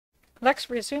let's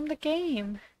resume the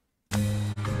game.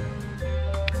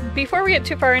 Before we get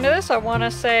too far into this, I want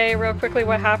to say real quickly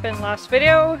what happened last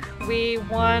video. We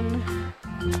won,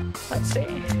 let's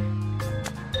see,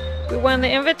 we won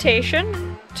the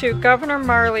invitation to Governor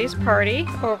Marley's party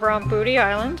over on Booty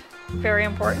Island. Very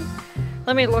important.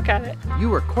 Let me look at it.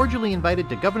 You are cordially invited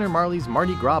to Governor Marley's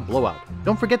Mardi Gras blowout.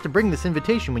 Don't forget to bring this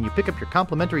invitation when you pick up your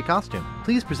complimentary costume.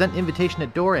 Please present invitation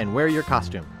at door and wear your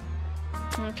costume.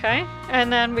 Okay,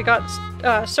 and then we got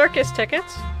circus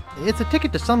tickets. It's a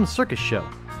ticket to some circus show.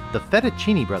 The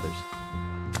Fettuccine Brothers.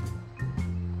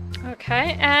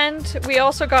 Okay, and we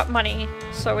also got money.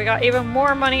 So we got even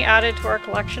more money added to our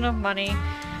collection of money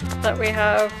that we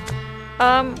have.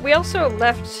 We also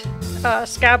left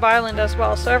Scab Island as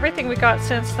well, so everything we got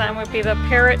since then would be the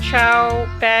Parrot Chow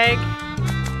bag.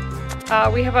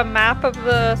 We have a map of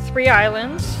the 3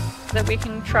 islands that we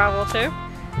can travel to.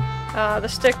 The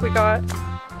stick we got...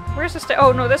 Where's the stick?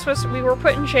 Oh no, this was... We were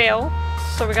put in jail,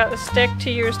 so we got the stick to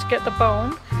use to get the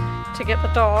bone, to get the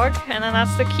dog, and then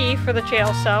that's the key for the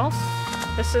jail cell.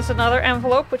 This is another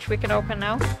envelope, which we can open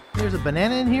now. There's a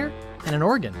banana in here, and an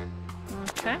organ.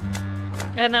 Okay.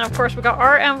 And then of course we got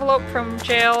our envelope from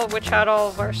jail, which had all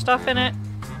of our stuff in it.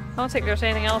 I don't think there's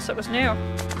anything else that was new.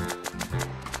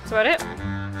 That's about it.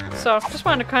 So, just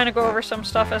wanted to kind of go over some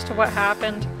stuff as to what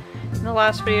happened in the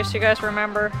last video so you guys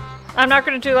remember. I'm not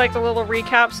going to do like the little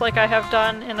recaps like I have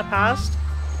done in the past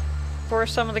for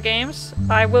some of the games.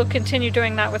 I will continue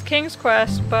doing that with King's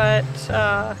Quest, but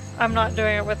I'm not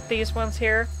doing it with these ones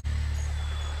here.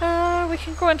 We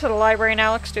can go into the library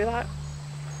now, let's do that.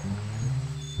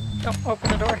 Oh, open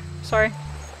the door. Sorry.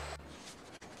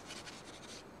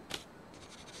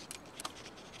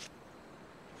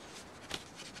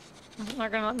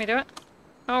 Not gonna let me do it?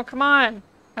 Oh, come on!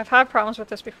 I've had problems with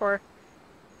this before.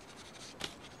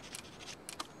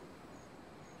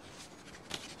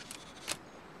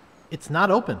 It's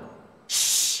not open.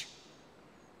 Shh!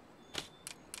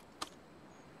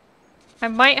 I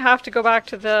might have to go back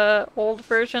to the old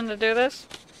version to do this.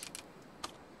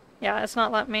 Yeah, it's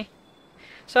not letting me.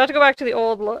 So I have to go back to the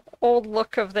old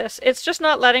look of this. It's just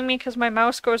not letting me because my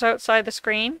mouse goes outside the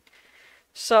screen.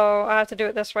 So I have to do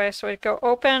it this way. So we go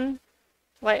open,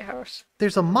 lighthouse.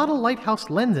 There's a model lighthouse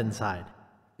lens inside.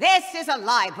 This is a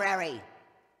library.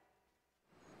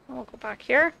 We'll go back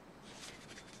here.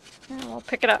 And we'll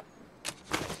pick it up.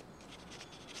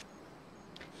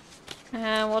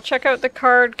 And we'll check out the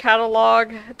card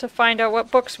catalog to find out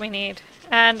what books we need.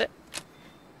 And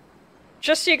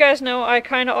just so you guys know, I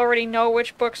kind of already know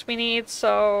which books we need,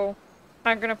 so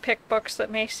I'm going to pick books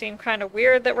that may seem kind of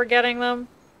weird that we're getting them.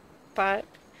 But,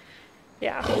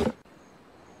 yeah.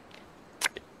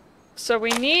 So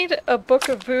we need a book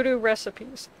of voodoo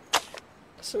recipes.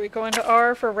 So we go into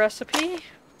R for recipe.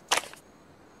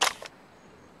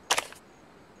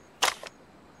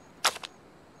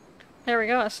 There we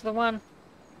go, that's the one.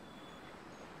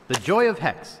 The Joy of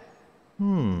Hex.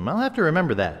 I'll have to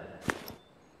remember that.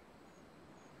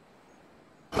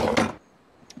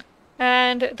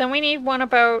 And then we need one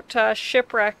about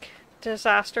shipwreck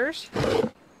disasters.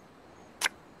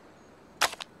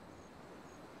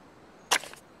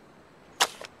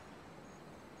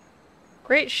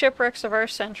 Great shipwrecks of our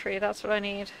century, that's what I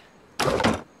need.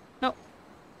 Nope.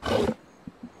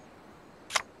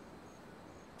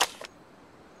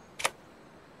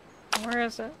 Where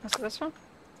is it? Is it this one?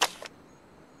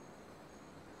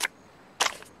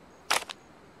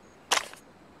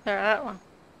 There, that one.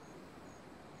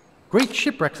 Great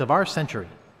shipwrecks of our century.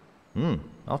 I'll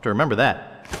have to remember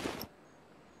that.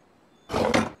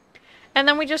 And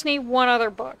then we just need one other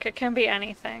book. It can be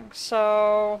anything.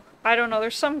 So, I don't know.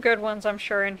 There's some good ones, I'm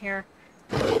sure, in here.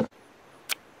 I'm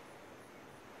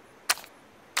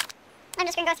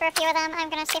just gonna go through a few of them. I'm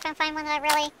gonna see if I can find one that I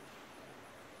really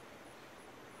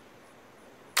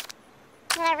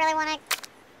want to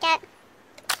get.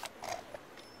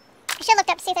 I should look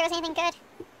up to see if there was anything good.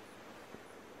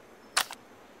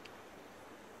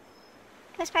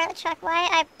 Ghost Pilot Chuck. Why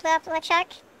I blew up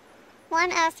LeChuck.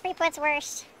 One of Threepwood's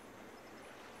worst.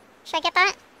 Should I get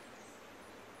that?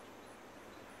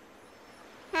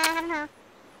 I don't know.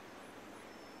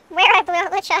 Where I blew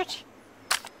up LeChuck.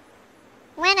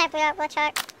 When I blew up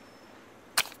LeChuck.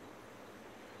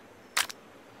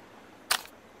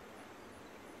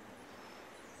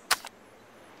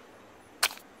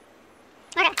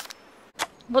 Okay.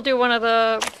 We'll do one of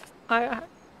the...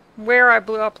 where I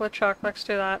blew up LeChuck. Let's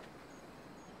do that.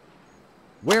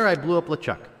 Where I blew up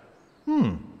LeChuck.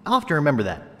 I'll have to remember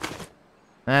that.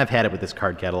 I've had it with this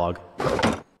card catalog.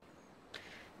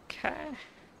 Okay.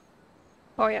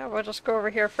 Oh yeah, we'll just go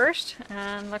over here first,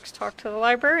 and let's talk to the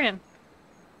librarian.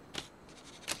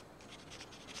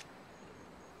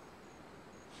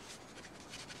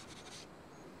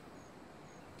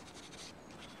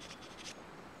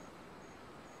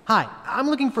 Hi, I'm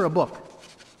looking for a book.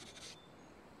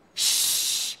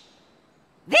 Shh!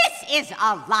 This is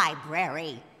a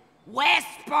library.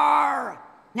 Whisper!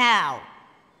 Now,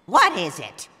 what is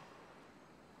it?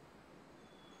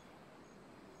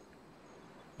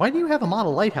 Why do you have a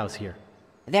model lighthouse here?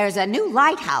 There's a new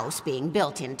lighthouse being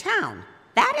built in town.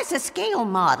 That is a scale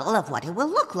model of what it will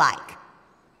look like.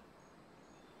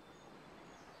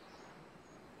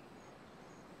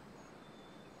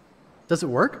 Does it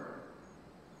work?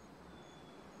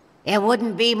 It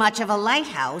wouldn't be much of a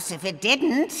lighthouse if it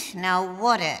didn't, now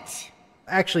would it?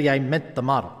 Actually, I meant the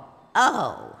model.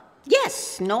 Oh,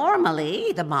 yes,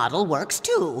 normally the model works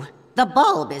too. The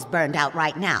bulb is burned out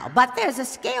right now, but there's a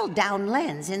scaled-down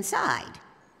lens inside.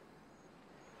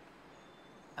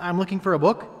 I'm looking for a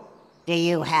book? Do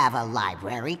you have a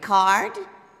library card?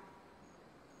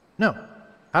 No.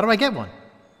 How do I get one?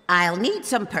 I'll need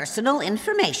some personal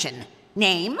information.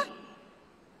 Name?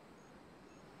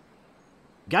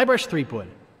 Guybrush Threepwood.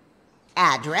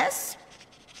 Address?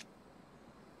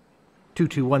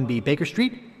 221B Baker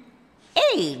Street?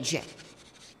 Age?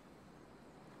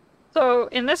 So,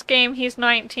 in this game, he's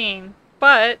 19.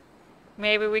 But,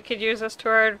 maybe we could use this to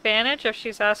our advantage if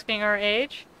she's asking our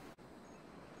age.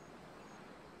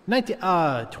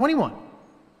 21.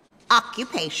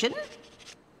 Occupation?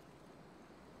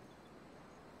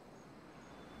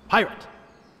 Pirate.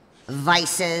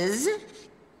 Vices?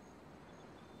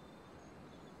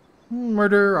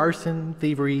 Murder, arson,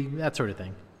 thievery, that sort of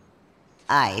thing.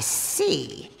 I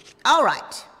see. All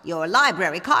right. Your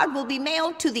library card will be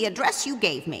mailed to the address you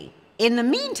gave me. In the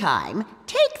meantime,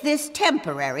 take this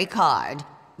temporary card.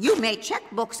 You may check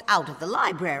books out of the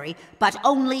library, but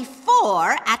only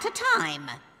 4 at a time.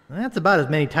 That's about as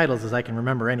many titles as I can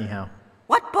remember anyhow.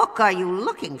 What book are you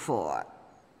looking for?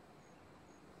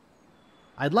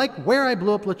 I'd like Where I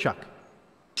Blew Up LeChuck.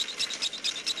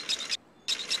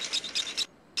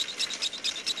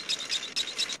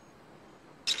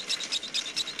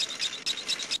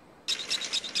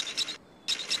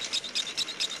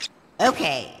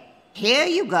 Okay, here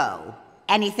you go.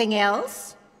 Anything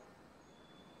else?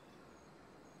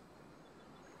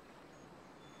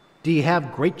 Do you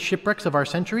have Great Shipwrecks of Our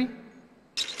Century?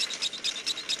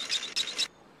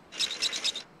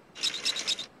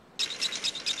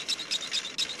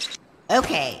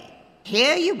 Okay,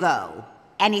 here you go.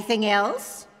 Anything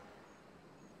else?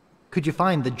 Could you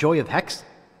find The Joy of Hex?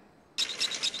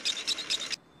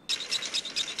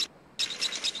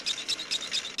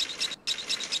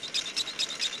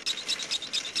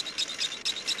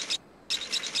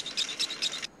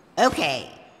 Okay,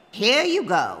 here you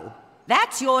go.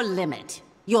 That's your limit.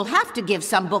 You'll have to give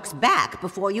some books back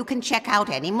before you can check out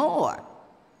any more.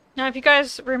 Now, if you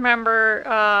guys remember,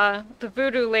 the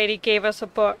voodoo lady gave us a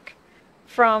book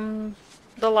from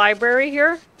the library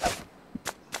here.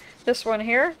 This one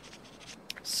here.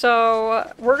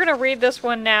 So, we're going to read this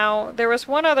one now. There was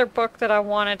one other book that I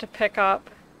wanted to pick up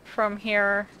from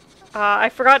here. I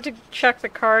forgot to check the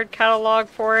card catalog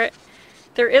for it.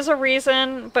 There is a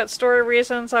reason, but story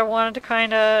reasons I wanted to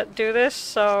kind of do this,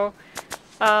 so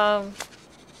we'll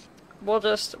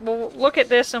look at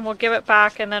this and we'll give it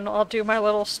back, and then I'll do my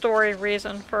little story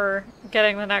reason for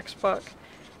getting the next book.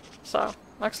 So,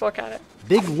 let's look at it.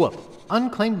 Big Whoop.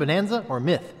 Unclaimed Bonanza or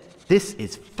Myth? This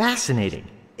is fascinating.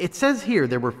 It says here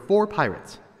there were 4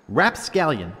 pirates.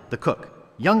 Rapscallion, the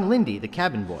cook, young Lindy, the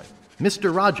cabin boy,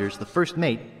 Mr. Rogers, the first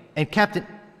mate, and Captain...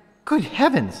 Good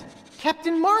heavens!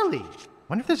 Captain Marley!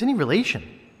 Wonder if there's any relation.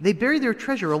 They buried their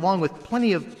treasure along with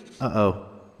plenty of...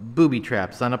 booby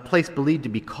traps on a place believed to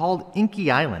be called Inky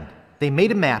Island. They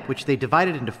made a map which they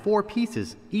divided into 4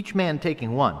 pieces, each man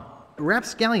taking one.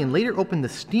 Rapscallion later opened the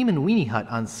Steam and Weenie Hut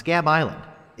on Scab Island.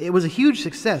 It was a huge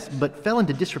success, but fell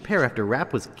into disrepair after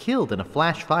Rap was killed in a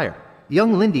flash fire.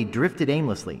 Young Lindy drifted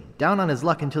aimlessly, down on his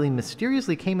luck until he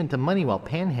mysteriously came into money while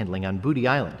panhandling on Booty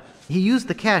Island. He used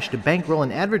the cash to bankroll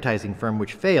an advertising firm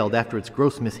which failed after its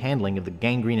gross mishandling of the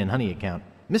Gangrene and Honey account.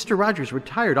 Mr. Rogers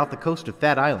retired off the coast of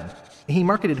Fat Island. He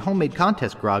marketed homemade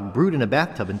contest grog brewed in a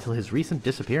bathtub until his recent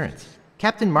disappearance.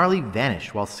 Captain Marley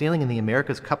vanished while sailing in the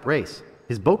America's Cup race.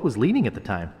 His boat was leading at the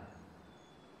time.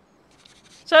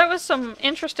 So that was some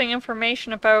interesting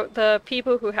information about the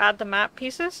people who had the map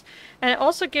pieces, and it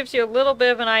also gives you a little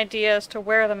bit of an idea as to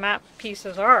where the map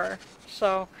pieces are.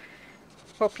 So,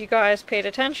 hope you guys paid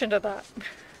attention to that.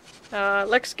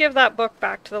 Let's give that book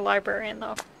back to the librarian,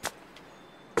 though.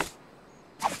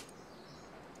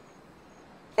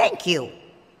 Thank you.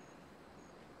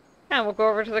 And we'll go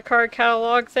over to the card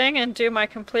catalog thing and do my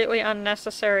completely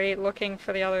unnecessary looking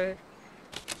for the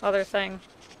other thing.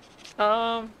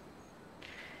 I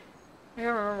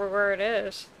don't remember where it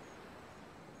is.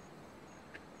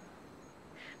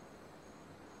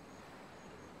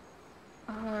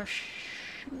 Oh,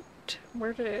 shoot.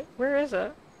 Where is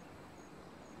it?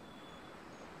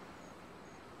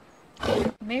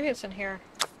 Maybe it's in here.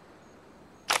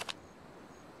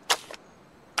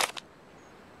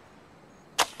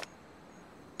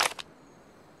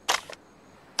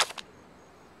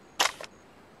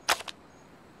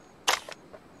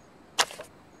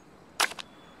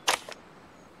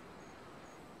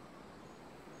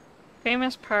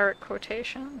 Famous pirate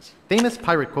quotations. Famous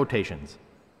pirate quotations.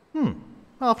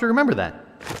 I'll have to remember that.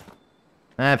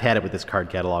 I've had it with this card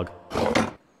catalog.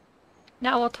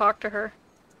 Now we'll talk to her.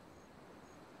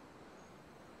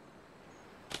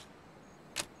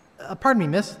 Pardon me,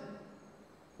 miss.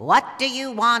 What do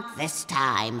you want this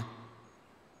time?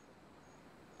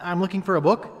 I'm looking for a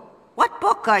book. What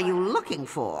book are you looking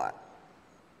for?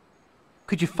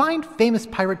 Could you find famous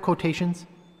pirate quotations?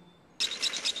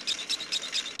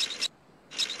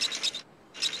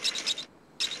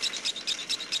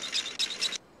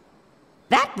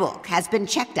 That book has been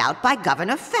checked out by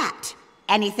Governor Fat.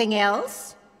 Anything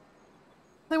else?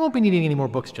 I won't be needing any more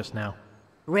books just now.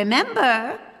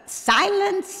 Remember,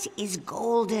 silence is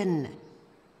golden.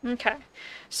 Okay.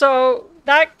 So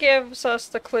that gives us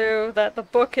the clue that the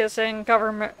book is in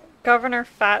Governor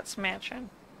Fat's mansion.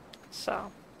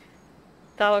 So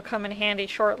that'll come in handy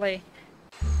shortly.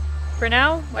 For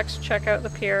now, let's check out the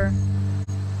pier.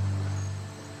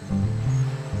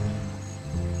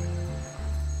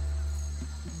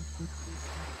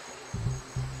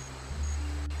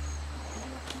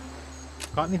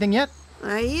 Caught anything yet?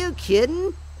 Are you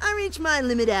kidding? I reached my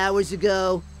limit hours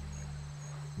ago.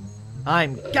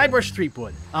 I'm Guybrush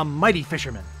Threepwood, a mighty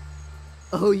fisherman.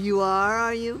 Oh, you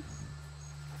are you?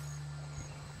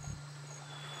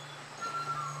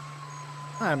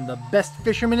 I'm the best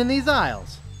fisherman in these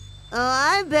isles. Oh,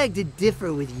 I beg to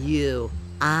differ with you.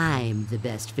 I'm the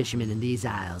best fisherman in these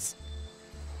isles.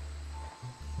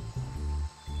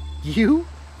 You?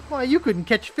 Why, you couldn't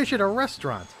catch fish at a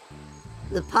restaurant.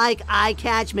 The pike I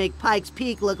catch make Pike's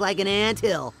Peak look like an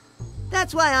anthill.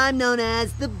 That's why I'm known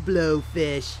as the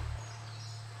Blowfish.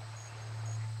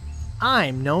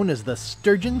 I'm known as the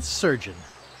Sturgeon Surgeon.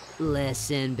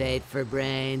 Listen, bait for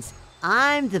brains.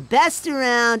 I'm the best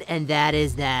around, and that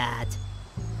is that.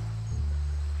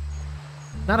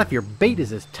 Not if your bait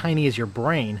is as tiny as your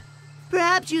brain.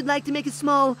 Perhaps you'd like to make a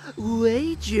small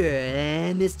wager,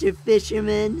 eh, Mr.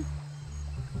 Fisherman?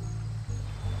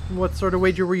 What sort of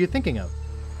wager were you thinking of?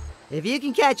 If you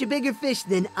can catch a bigger fish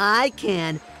than I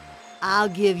can, I'll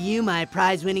give you my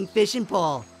prize-winning fishing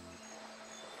pole.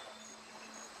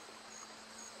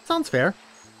 Sounds fair.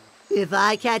 If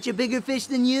I catch a bigger fish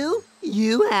than you,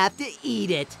 you have to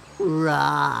eat it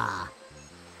raw.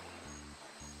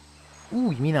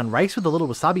 Ooh, you mean on rice with a little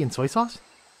wasabi and soy sauce?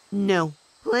 No,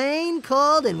 plain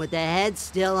cold and with the head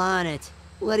still on it.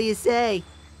 What do you say?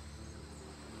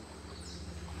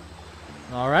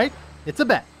 All right, it's a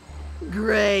bet.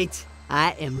 Great.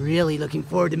 I am really looking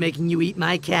forward to making you eat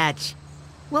my catch.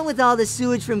 What with all the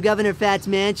sewage from Governor Fat's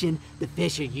mansion, the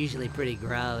fish are usually pretty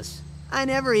gross. I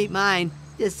never eat mine,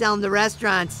 just sell them to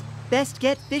restaurants. Best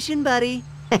get fishing, buddy.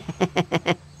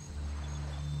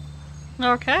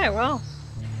 Okay, well,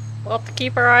 we'll have to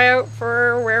keep our eye out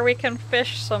for where we can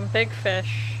fish some big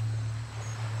fish.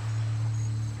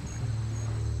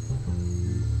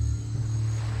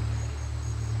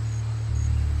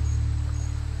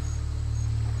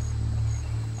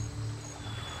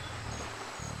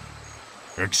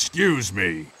 Excuse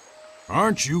me.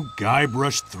 Aren't you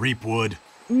Guybrush Threepwood?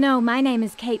 No, my name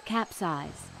is Kate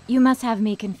Capsize. You must have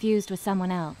me confused with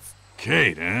someone else.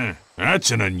 Kate, eh?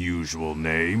 That's an unusual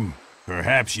name.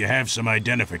 Perhaps you have some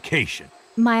identification.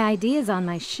 My ID is on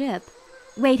my ship.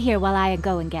 Wait here while I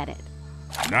go and get it.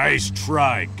 Nice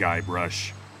try,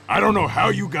 Guybrush. I don't know how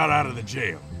you got out of the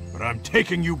jail, but I'm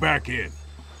taking you back in.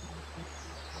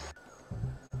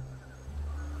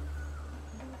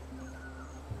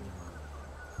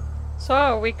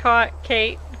 So, we caught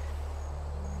Kate.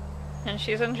 And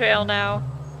she's in jail now.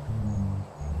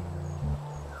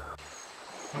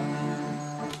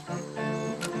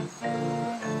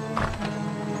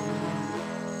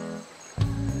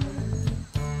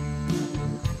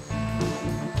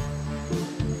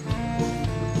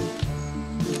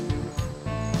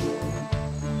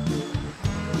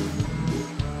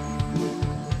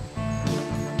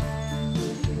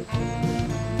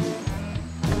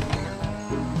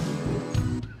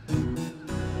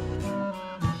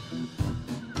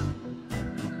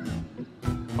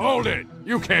 Hold it!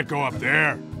 You can't go up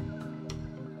there!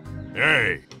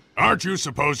 Hey, aren't you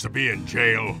supposed to be in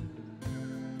jail?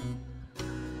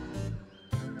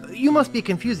 You must be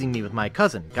confusing me with my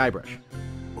cousin, Guybrush.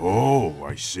 Oh,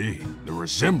 I see. The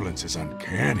resemblance is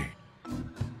uncanny.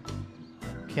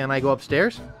 Can I go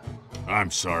upstairs?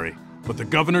 I'm sorry, but the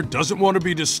governor doesn't want to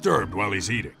be disturbed while he's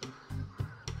eating.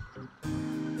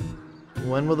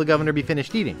 When will the governor be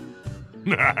finished eating?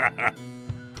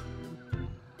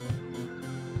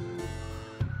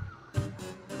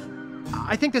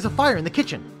 I think there's a fire in the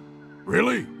kitchen.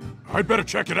 Really? I'd better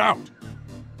check it out.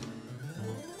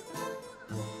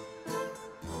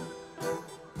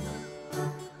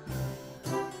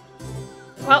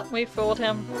 Well, we fooled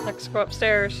him. Let's go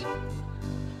upstairs.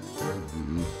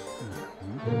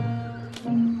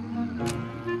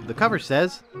 The cover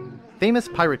says, famous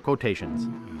pirate quotations.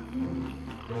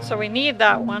 So we need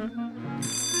that one.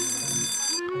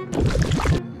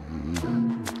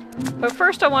 But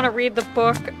first I want to read the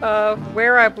book of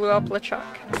Where I Blew Up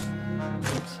LeChuck.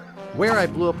 Oops. Where I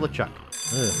Blew Up LeChuck.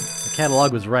 Ugh, the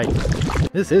catalog was right.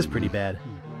 This is pretty bad.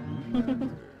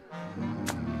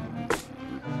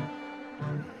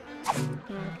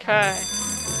 Okay.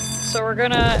 So we're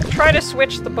gonna try to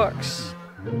switch the books.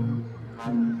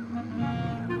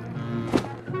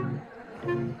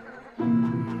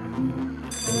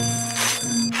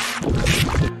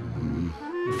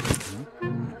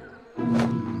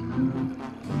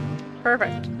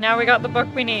 Perfect. Now we got the book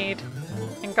we need.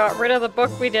 And got rid of the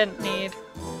book we didn't need.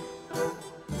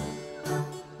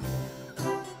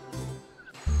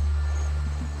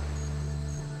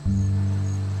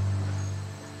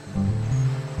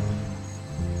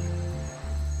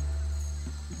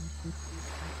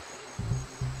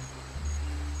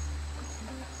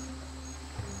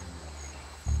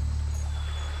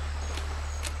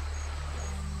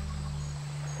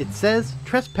 It says,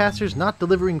 trespassers not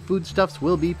delivering foodstuffs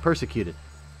will be persecuted.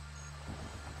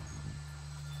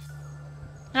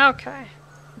 Okay.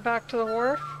 Back to the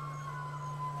wharf.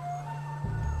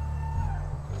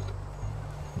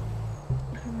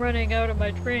 I'm running out of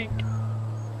my drink.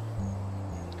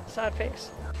 Sad face.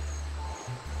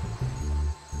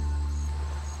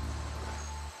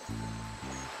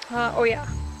 Oh yeah.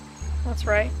 That's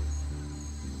right.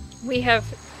 We have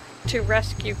to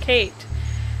rescue Kate,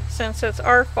 since it's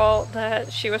our fault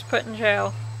that she was put in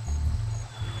jail.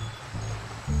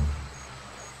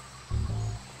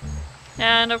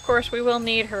 And of course we will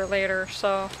need her later,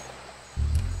 so...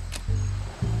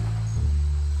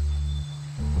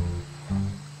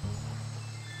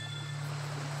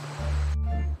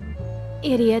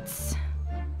 Idiots.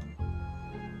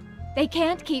 They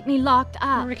can't keep me locked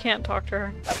up. We can't talk to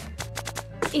her.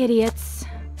 Idiots.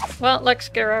 Well, let's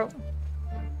get her out.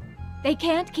 They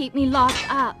can't keep me locked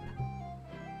up.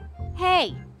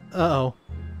 Hey! Uh-oh.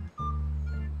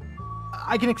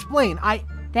 I can explain.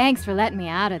 Thanks for letting me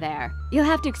out of there. You'll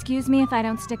have to excuse me if I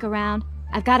don't stick around.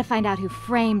 I've got to find out who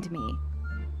framed me.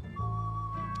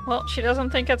 Well, she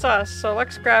doesn't think it's us, so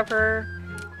let's grab her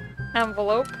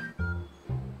envelope.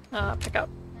 Pick up.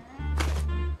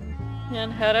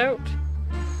 And head out.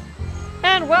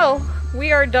 And well,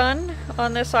 we are done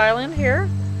on this island here.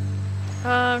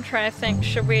 I'm trying to think,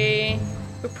 should we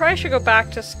probably should go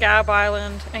back to Scab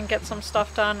Island and get some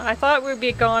stuff done. I thought we'd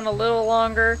be gone a little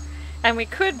longer, and we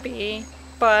could be,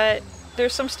 but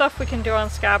there's some stuff we can do on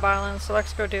Scab Island, so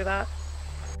let's go do that.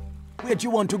 Where do you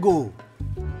want to go?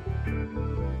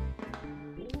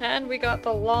 And we got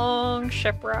the long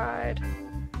ship ride.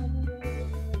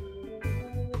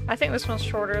 I think this one's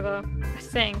shorter though. I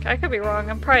think. I could be wrong.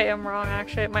 I probably am wrong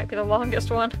actually. It might be the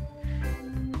longest one.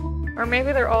 Or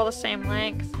maybe they're all the same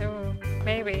length. Ooh,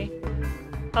 maybe.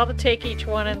 I'll have to take each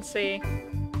one and see.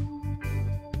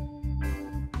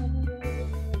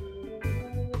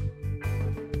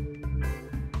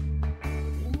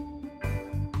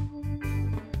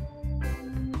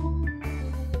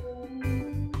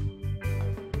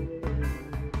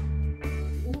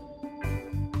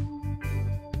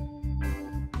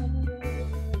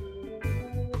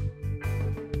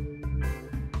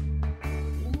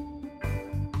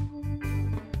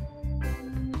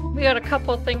 We got a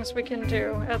couple of things we can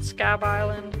do at Scab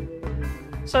Island.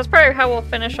 So that's probably how we'll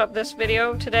finish up this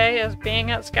video today, is being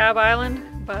at Scab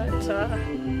Island, but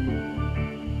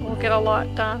we'll get a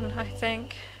lot done, I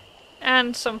think.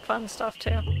 And some fun stuff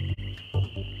too.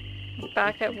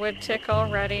 Back at Woodtick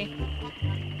already.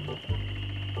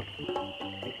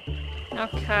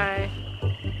 Okay.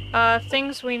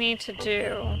 Things we need to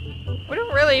do. We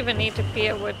don't really even need to be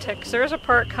at Woodtick, because there's a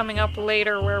part coming up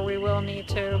later where we will need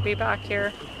to be back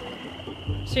here.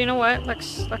 So you know what?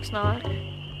 Let's not.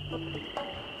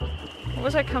 What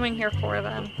was I coming here for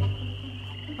then?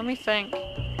 Let me think.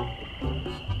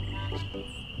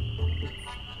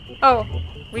 Oh,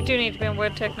 we do need to be in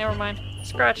Woodtick, never mind.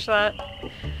 Scratch that.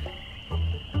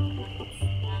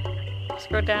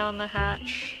 go down the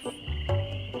hatch.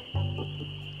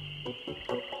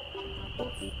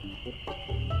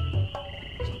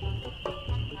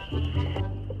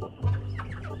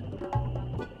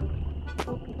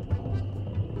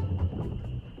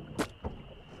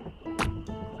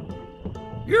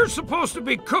 You're supposed to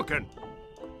be cooking.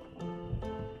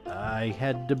 I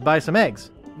had to buy some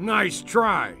eggs. Nice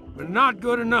try, but not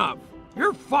good enough.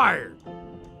 You're fired.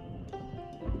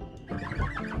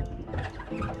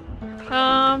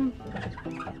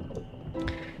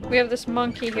 We have this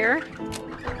monkey here.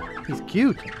 He's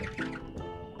cute.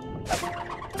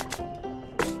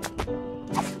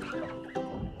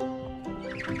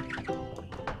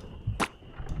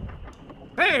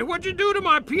 Hey, what'd you do to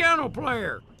my piano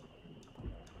player?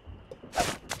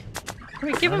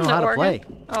 Can we give I him don't know the how to organ? play.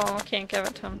 Oh, I can't give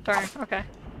it to him. Darn. Okay.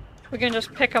 We can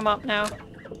just pick him up now.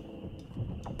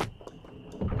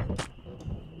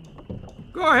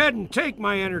 Go ahead and take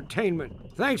my entertainment.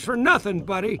 Thanks for nothing,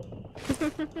 buddy.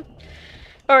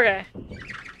 Okay.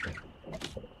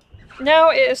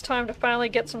 Now it is time to finally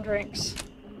get some drinks.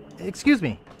 Excuse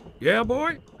me. Yeah,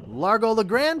 boy? Largo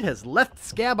Legrand has left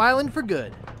Scab Island for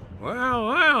good.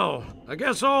 Well, I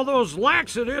guess all those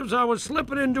laxatives I was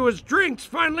slipping into his drinks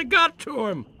finally got to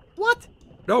him. What?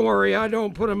 Don't worry, I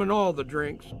don't put him in all the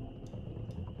drinks.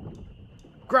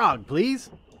 Grog, please.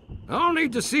 I'll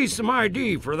need to see some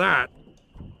ID for that.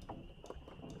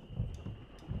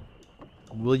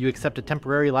 Will you accept a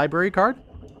temporary library card?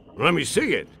 Let me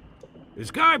see it.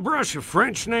 Is Guybrush a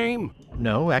French name?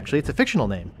 No, actually, it's a fictional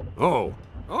name. Oh,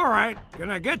 all right. Can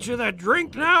I get you that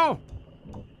drink now?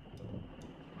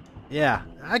 Yeah,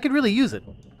 I could really use it.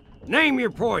 Name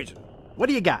your poison. What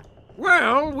do you got?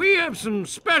 Well, we have some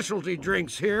specialty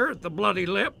drinks here at the Bloody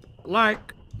Lip,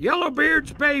 like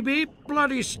Yellowbeard's Baby,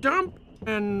 Bloody Stump,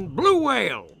 and Blue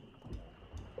Whale.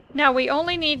 Now we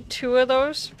only need 2 of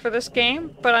those for this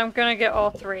game, but I'm gonna get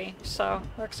all 3, so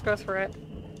let's go through it.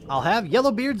 I'll have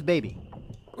Yellowbeard's Baby.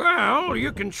 Well,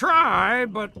 you can try,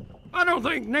 but I don't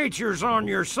think nature's on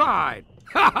your side.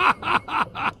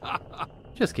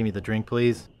 Just give me the drink,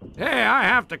 please. Hey, I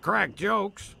have to crack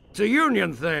jokes. It's a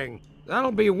union thing.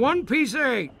 That'll be 1 piece of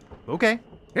 8. Okay.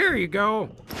 Here you go.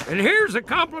 And here's a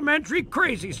complimentary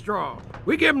Crazy Straw.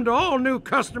 We give them to all new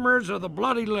customers of the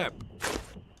Bloody Lip.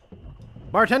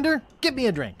 Bartender, get me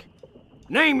a drink.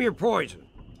 Name your poison.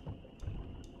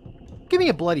 Give me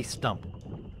a bloody stump.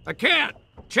 I can't.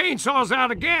 Chainsaw's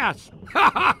out of gas.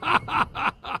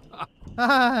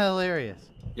 Ah, hilarious.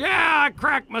 Yeah, I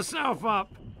cracked myself up.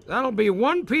 That'll be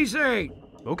 1 piece of 8.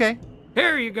 Okay.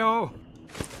 Here you go.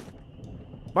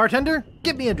 Bartender,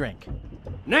 get me a drink.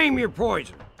 Name your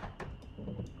poison.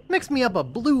 Mix me up a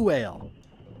blue whale.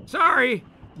 Sorry,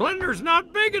 blender's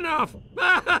not big enough.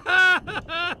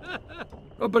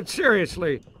 Oh, but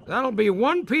seriously, that'll be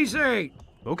 1 piece of 8.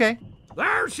 Okay.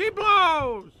 There she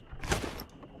blows.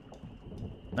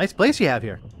 Nice place you have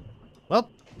here. Well,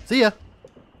 see ya.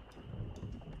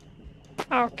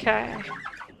 Okay.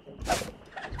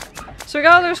 So we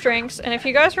got all those drinks, and if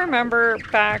you guys remember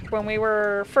back when we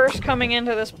were first coming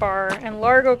into this bar and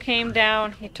Largo came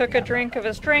down, he took a drink of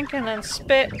his drink and then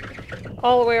spit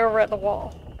all the way over at the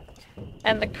wall.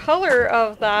 And the color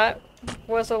of that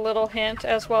was a little hint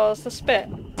as well as the spit.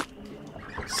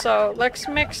 So let's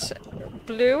mix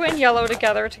blue and yellow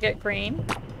together to get green.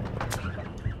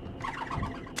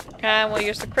 And we'll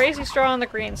use the Crazy Straw on the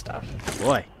green stuff.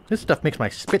 Boy, this stuff makes my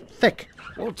spit thick.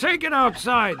 Well, take it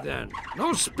outside then.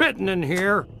 No spitting in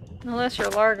here. Unless you're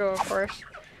Largo, of course.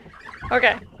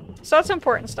 Okay, so that's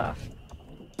important stuff.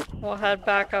 We'll head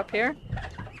back up here.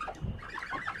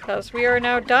 Because we are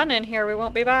now done in here. We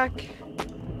won't be back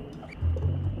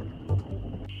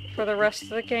for the rest of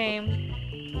the game.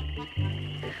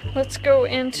 Let's go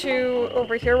into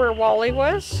over here where Wally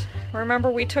was. Remember,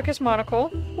 we took his monocle.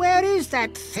 Where is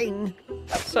that thing?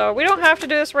 So we don't have to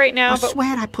do this right now, I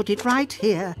swear I put it right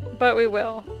here. But we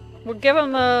will. We'll give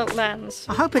him the lens.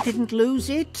 I hope I didn't lose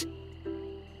it.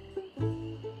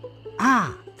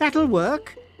 Ah, that'll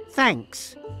work.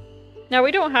 Thanks. Now,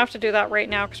 we don't have to do that right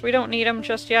now because we don't need him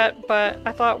just yet, but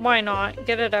I thought, why not?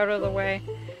 Get it out of the way.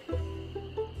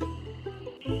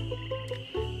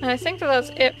 And I think that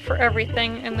that's it for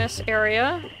everything in this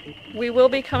area. We will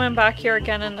be coming back here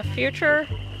again in the future.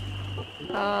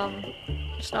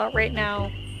 Just not right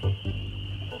now.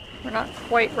 We're not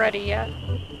quite ready yet.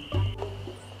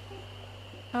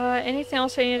 Anything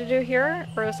else I need to do here?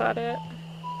 Or is that it?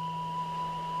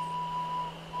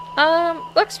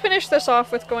 Let's finish this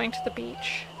off with going to the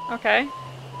beach. Okay.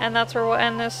 And that's where we'll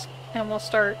end this, and we'll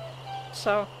start.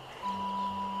 So.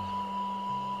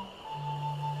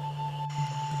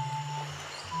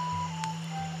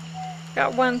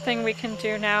 Got one thing we can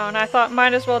do now, and I thought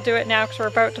might as well do it now because we're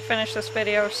about to finish this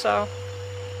video, so...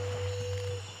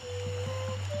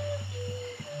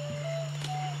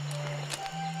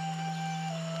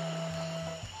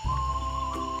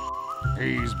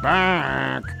 He's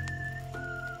back.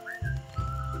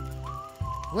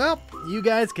 Well, you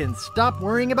guys can stop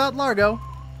worrying about Largo.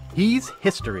 He's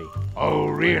history. Oh,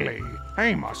 really?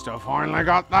 He must have finally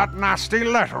got that nasty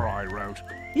letter I wrote.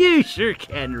 You sure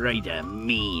can write a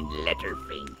mean letter,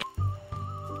 Fink.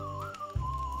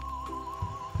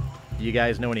 Do you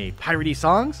guys know any piratey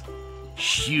songs?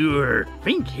 Sure,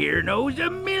 Fink here knows a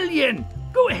million.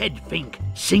 Go ahead, Fink.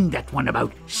 Sing that one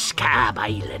about Scab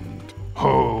Island.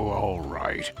 Oh, all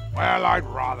right. Well, I'd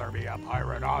rather be a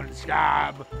pirate on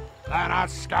Scab than a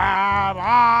scab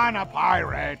on a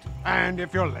pirate. And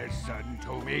if you'll listen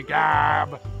to me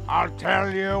gab, I'll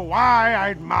tell you why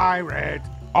I admire it.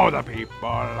 Oh, the people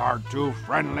are too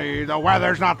friendly, the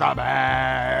weather's not the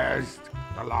best.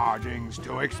 The lodging's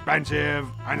too expensive,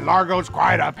 and Largo's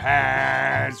quite a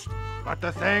pest. But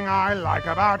the thing I like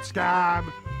about Scab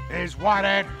is what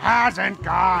it hasn't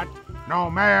got. No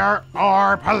mayor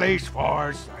or police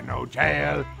force, and no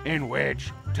jail in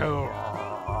which to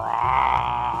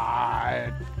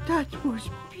ride. That was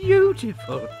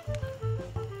beautiful.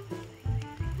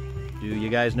 Do you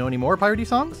guys know any more piratey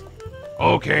songs?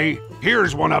 Okay,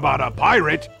 here's one about a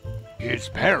pirate, his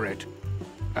parrot,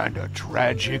 and a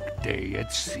tragic day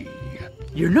at sea.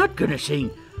 You're not gonna sing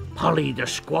Polly the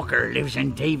Squawker lives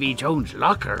in Davy Jones'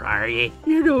 locker, are you?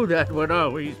 You know that one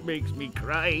always makes me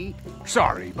cry.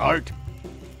 Sorry, Bart.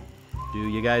 Do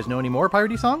you guys know any more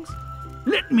piratey songs?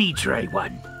 Let me try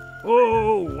one.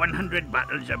 Oh, 100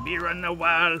 bottles of beer on the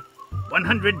wall.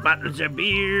 100 bottles of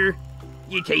beer.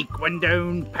 You take one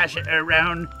down, pass it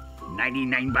around.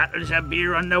 99 bottles of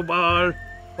beer on the wall.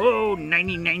 Oh,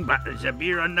 99 bottles of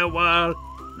beer on the wall.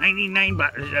 99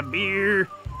 bottles of beer.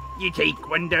 You take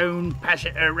one down, pass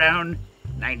it around.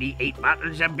 98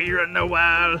 bottles of beer on the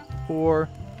wall. 4.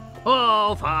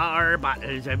 Oh, 4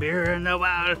 bottles of beer on the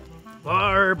wall.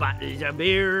 4 bottles of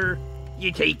beer.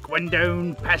 You take one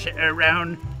down, pass it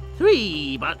around.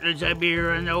 3 bottles of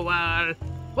beer on the wall.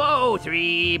 Oh,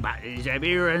 3 bottles of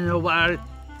beer on the wall.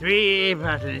 3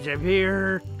 bottles of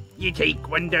beer. You take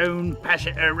one down, pass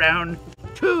it around.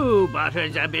 2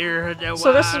 bottles of beer on the wall.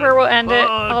 So this is where we'll end it.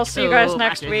 Oh, I'll see you guys 2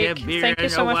 next bottles week. of beer Thank you on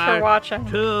so the much for wall. watching.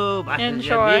 2 bottles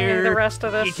Enjoy of beer. the rest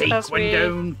of You this take as one we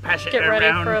down, pass it get ready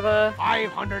around. for the...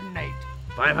 508.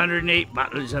 508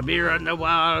 bottles of beer on the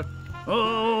wall.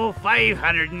 Oh,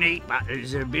 508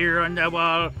 bottles of beer on the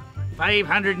wall.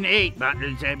 508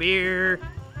 bottles of beer.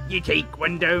 You take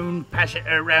one down, pass it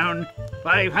around.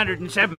 507.